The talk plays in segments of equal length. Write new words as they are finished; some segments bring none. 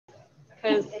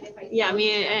because yeah,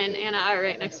 me and Anna are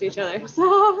right next to each other.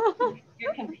 So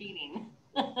you're competing.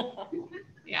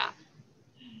 Yeah.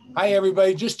 Hi,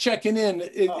 everybody. Just checking in.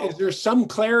 Is there some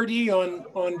clarity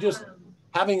on just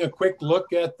having a quick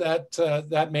look at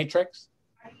that matrix?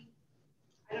 I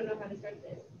don't know how to start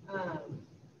this. I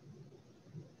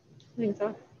think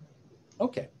so.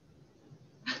 Okay.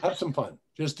 Have some fun.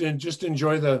 Just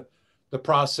enjoy the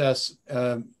process.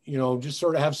 You know, just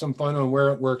sort of have some fun on where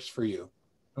it works for you.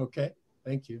 Okay.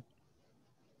 Thank you.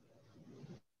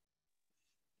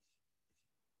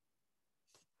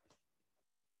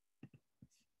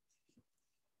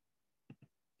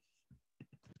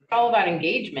 All about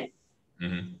engagement.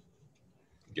 Mm-hmm.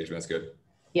 Engagement's good.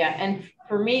 Yeah, and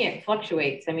for me, it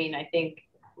fluctuates. I mean, I think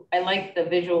I like the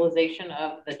visualization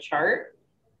of the chart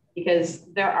because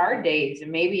there are days,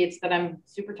 and maybe it's that I'm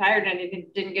super tired and I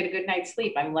didn't get a good night's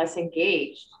sleep. I'm less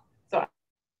engaged. So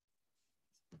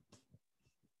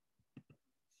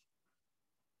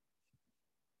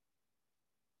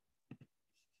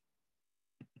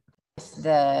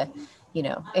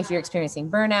if you're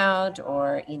experiencing burnout,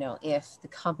 or if the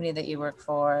company that you work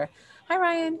for, hi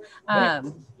Ryan,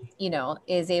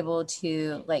 is able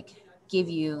to give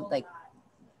you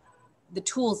the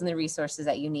tools and the resources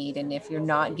that you need. And if you're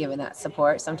not given that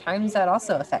support, sometimes that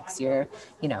also affects your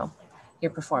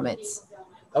performance.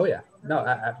 Oh yeah, no,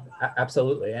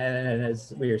 absolutely. And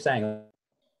as we were saying,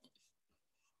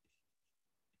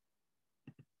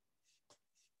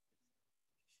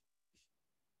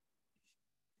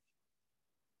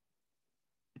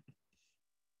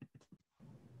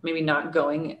 maybe not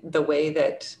going the way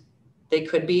that they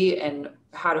could be, and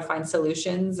how to find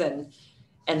solutions, and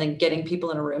then getting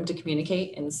people in a room to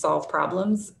communicate and solve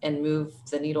problems and move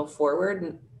the needle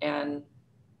forward. And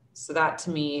so that,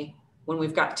 to me, when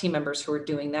we've got team members who are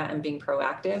doing that and being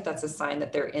proactive, that's a sign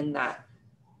that they're in that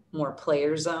more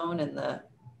player zone and they're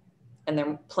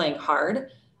playing hard.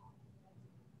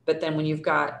 But then when you've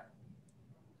got,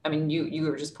 I mean, you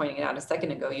were just pointing it out a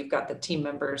second ago, you've got the team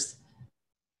members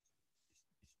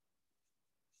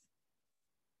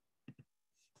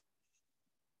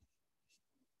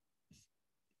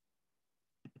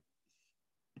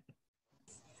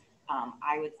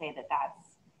I would say that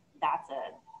that's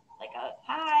a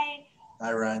hi.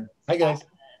 Hi, Ryan. Hi, guys.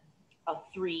 A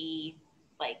 3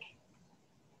 playing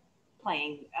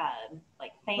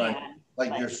fan. Right.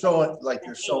 Like you're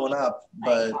showing up,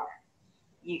 but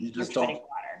you just don't.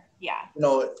 Water. Yeah. You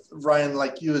know, Ryan,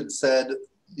 like you had said,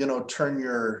 turn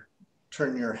your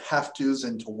have tos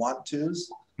into want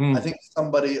tos. I think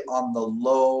somebody on the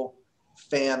low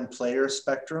fan player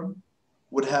spectrum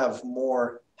would have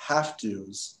more have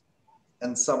tos,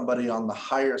 and somebody on the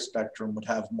higher spectrum would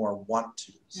have more want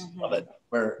tos. Love it.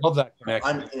 Where love that connection.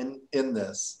 I'm in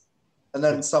this, and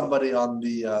then somebody on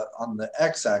the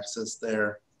x-axis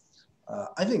there.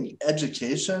 I think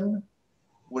education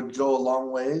would go a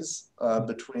long ways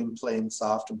between playing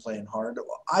soft and playing hard.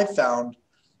 I found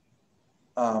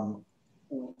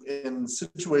in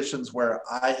situations where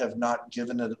I have not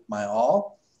given it my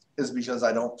all is because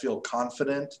I don't feel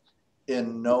confident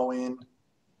in knowing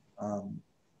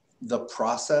the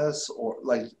process, or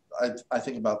I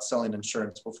think about selling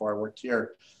insurance before I worked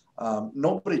here.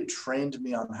 Nobody trained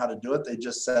me on how to do it. They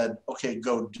just said, okay,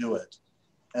 go do it.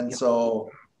 And so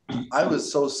I was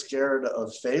so scared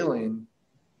of failing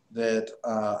that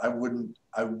I wouldn't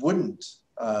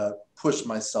push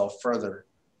myself further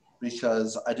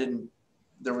because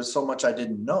there was so much I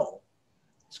didn't know.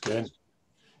 It's good.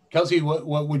 Kelsey,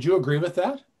 what would you agree with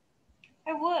that?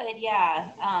 I would,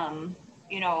 yeah.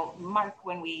 Mark,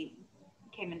 when we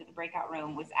came into the breakout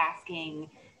room, was asking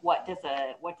what does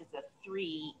a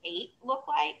 3-8 look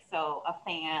like? So a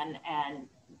fan,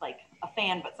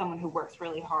 but someone who works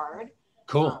really hard.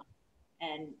 Cool.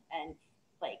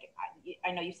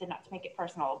 I know you said not to make it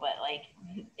personal, but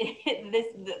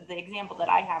the example that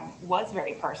I have was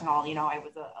very personal. I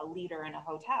was a leader in a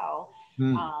hotel,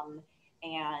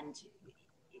 and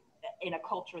in a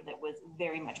culture that was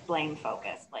very much blame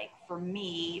focused. For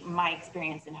me, my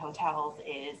experience in hotels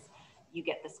is you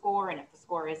get the score, and if the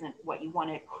score isn't what you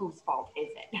wanted, whose fault is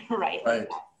it? Right?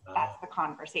 That's the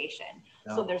conversation.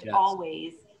 Yeah. So there's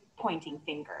always pointing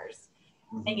fingers.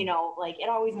 Mm-hmm. And, it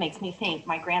always makes me think,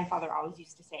 my grandfather always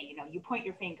used to say, you point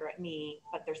your finger at me,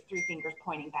 but there's 3 fingers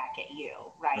pointing back at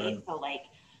you. Right. So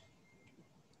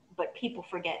but people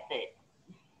forget to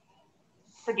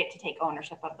take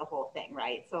ownership of the whole thing.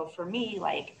 Right. So for me,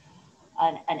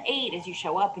 an 8 is you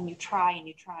show up and you try and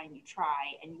you try and you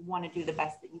try, and you want to do the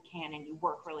best that you can, and you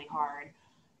work really hard.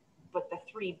 But the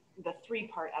three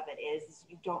part of it is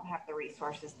you don't have the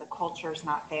resources, the culture's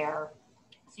not there.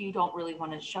 So you don't really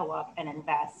want to show up and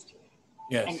invest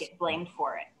Yes. and get blamed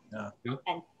for it Yeah.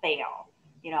 and fail.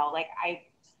 You know, like I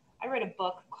read a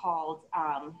book called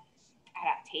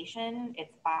Adaptation.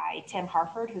 It's by Tim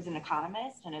Harford, who's an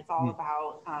economist, and it's all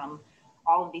about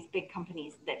all of these big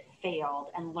companies that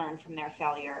failed and learned from their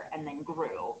failure and then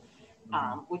grew,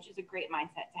 which is a great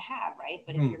mindset to have, right?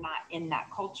 But if you're not in that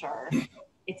culture,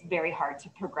 it's very hard to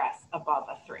progress above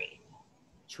a 3.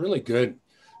 It's really good.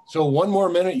 So one more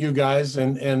minute, you guys,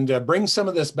 and bring some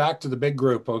of this back to the big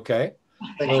group, okay?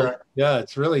 Thanks, So, Ryan. yeah,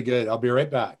 it's really good. I'll be right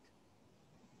back.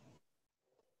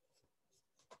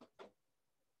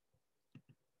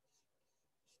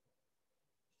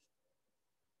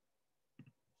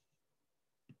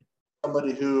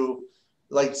 Somebody who,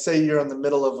 like, say you're in the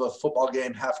middle of a football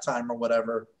game, halftime or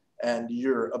whatever, and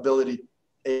your ability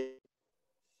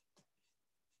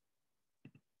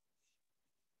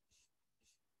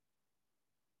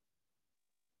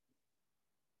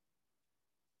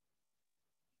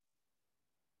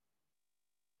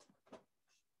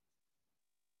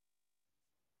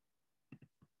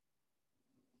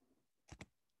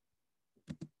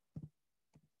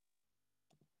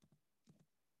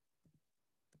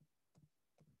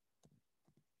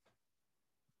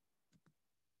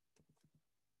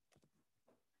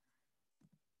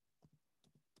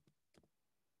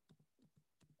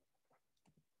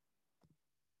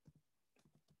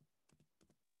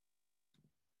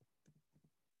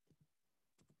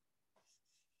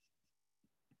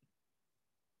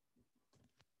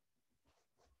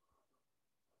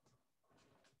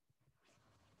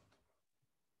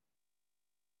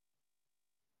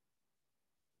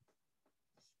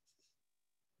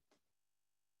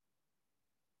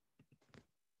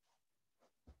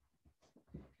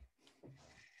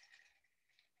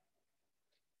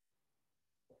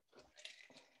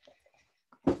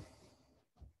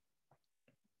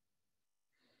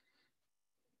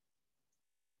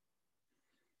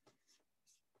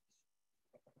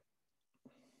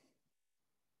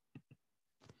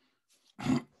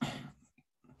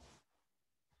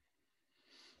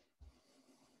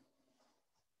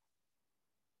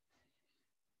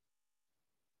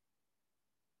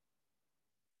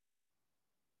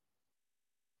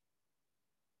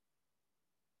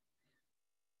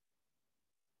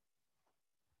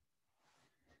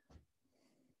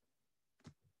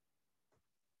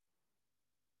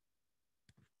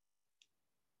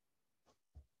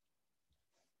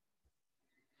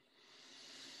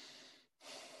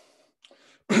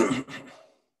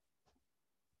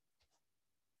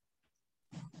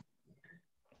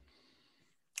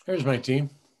Here's my team.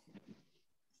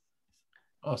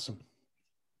 Awesome.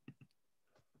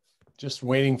 Just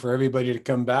waiting for everybody to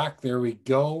come back. There we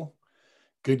go.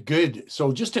 Good, good.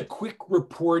 So just a quick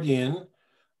report in.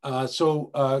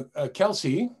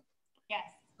 Kelsey.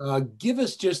 Yes. Give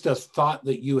us just a thought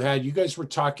that you had. You guys were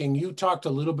talking, you talked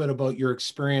a little bit about your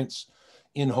experience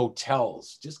in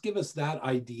hotels. Just give us that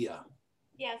idea.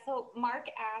 Yeah, so Mark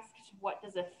asked, what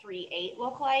does a 3-8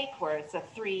 look like? Where it's a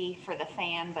 3 for the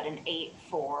fan, but an 8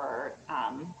 for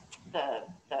the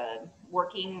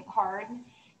working hard.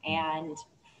 And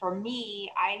for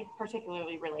me, I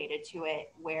particularly related to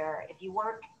it where if you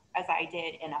work, as I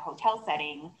did, in a hotel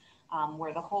setting,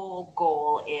 where the whole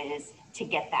goal is to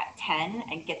get that 10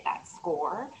 and get that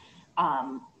score,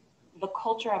 the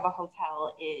culture of a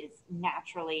hotel is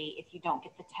naturally, if you don't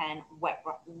get the 10, what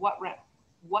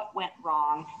went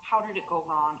wrong, how did it go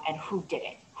wrong, and who did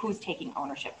it, who's taking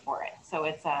ownership for it. So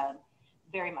it's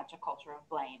very much a culture of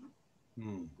blame,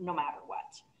 no matter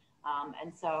what.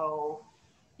 And so,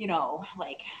 you know,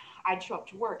 like I'd show up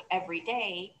to work every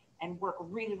day and work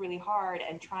really, really hard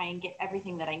and try and get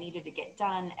everything that I needed to get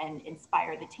done and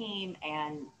inspire the team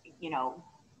and, you know,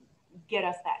 get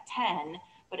us that 10.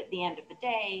 But at the end of the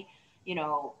day, you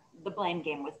know, the blame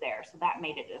game was there. So that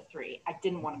made it a 3. I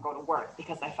didn't want to go to work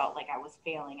because I felt like I was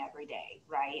failing every day.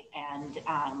 Right.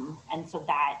 And so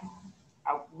that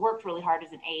I worked really hard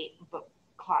as an 8, but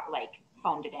like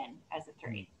phoned it in as a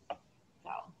 3. So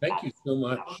thank you so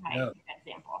much. That was my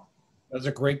example. That was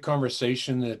a great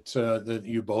conversation that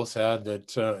you both had,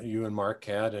 that you and Mark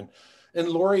had, and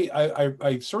Lori,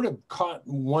 I sort of caught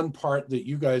one part that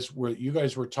you guys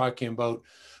were talking about,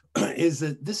 is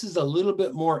that this is a little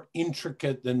bit more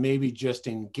intricate than maybe just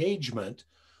engagement,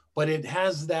 but it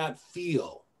has that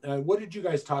feel. What did you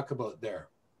guys talk about there?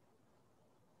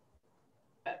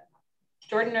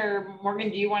 Jordan or Morgan,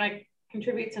 do you want to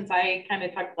contribute since I kind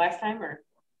of talked last time, or?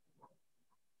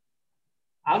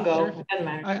 I'll go. Sure. It doesn't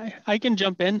matter. I can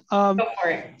jump in. Go for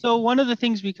it. So one of the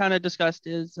things we kind of discussed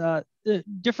is the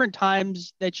different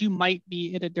times that you might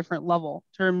be at a different level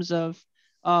in terms of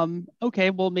okay,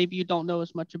 well, maybe you don't know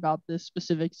as much about this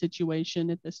specific situation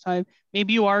at this time.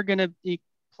 Maybe you are going to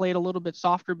play it a little bit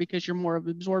softer because you're more of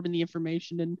absorbing the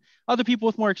information, and other people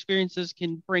with more experiences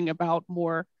can bring about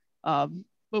more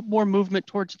movement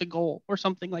towards the goal or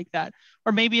something like that.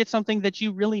 Or maybe it's something that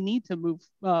you really need to move,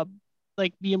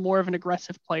 like be more of an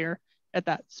aggressive player at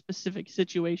that specific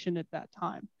situation at that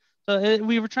time. So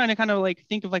we were trying to kind of like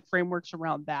think of like frameworks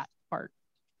around that part.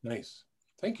 Nice.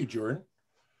 Thank you, Jordan.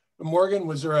 Morgan,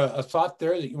 was there a thought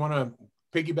there that you want to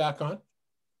piggyback on?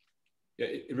 Yeah,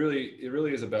 it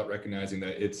really is about recognizing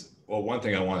that well, one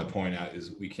thing I want to point out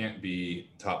is we can't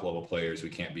be top level players. We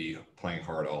can't be playing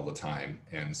hard all the time.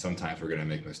 And sometimes we're going to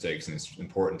make mistakes. And it's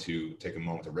important to take a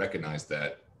moment to recognize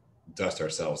that, dust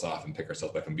ourselves off and pick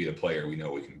ourselves up and be the player we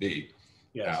know we can be.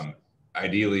 Yes.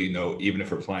 Ideally, even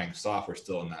if we're playing soft, we're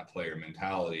still in that player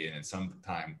mentality. And at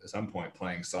some point,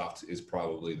 playing soft is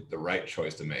probably the right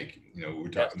choice to make. We're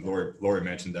talking, Lori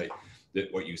mentioned that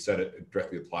what you said, it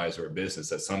directly applies to our business,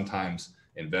 that sometimes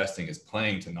investing is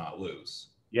playing to not lose.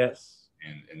 Yes.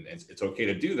 And it's okay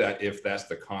to do that if that's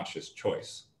the conscious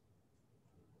choice.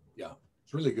 Yeah,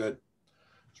 it's really good.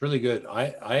 It's really good.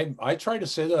 I try to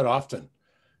say that often.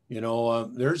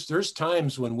 There's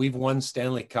times when we've won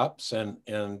Stanley Cups and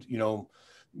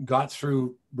got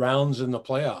through rounds in the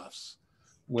playoffs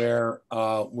where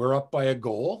we're up by a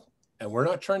goal and we're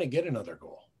not trying to get another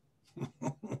goal,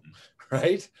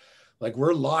 right? Like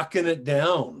we're locking it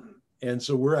down. And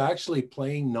so we're actually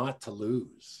playing not to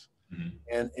lose.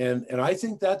 Mm-hmm. And I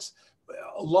think that's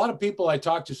a lot of people I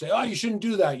talk to say, oh, you shouldn't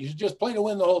do that. You should just play to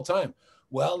win the whole time.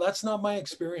 Well, that's not my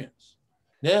experience.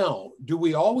 Now, do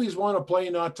we always want to play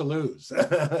not to lose?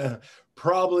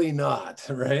 Probably not,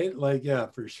 right? Like, yeah,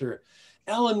 for sure.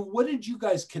 Alan, what did you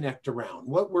guys connect around?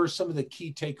 What were some of the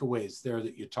key takeaways there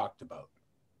that you talked about?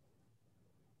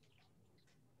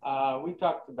 We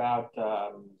talked about,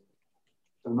 for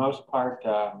the most part,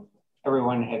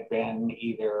 everyone had been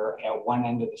either at one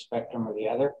end of the spectrum or the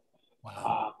other.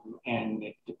 Wow. And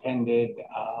it depended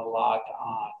a lot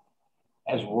on,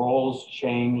 as roles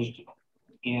changed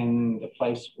in the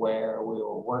place where we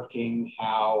were working,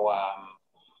 how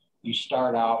you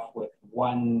start off with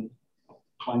one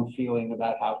feeling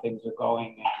about how things are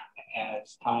going, and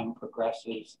as time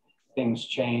progresses, things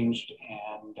changed,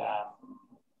 and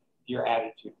your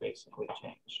attitude basically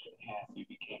changed, and you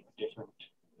became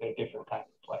a different kind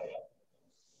of player.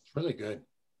 It's really good.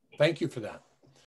 Thank you for that.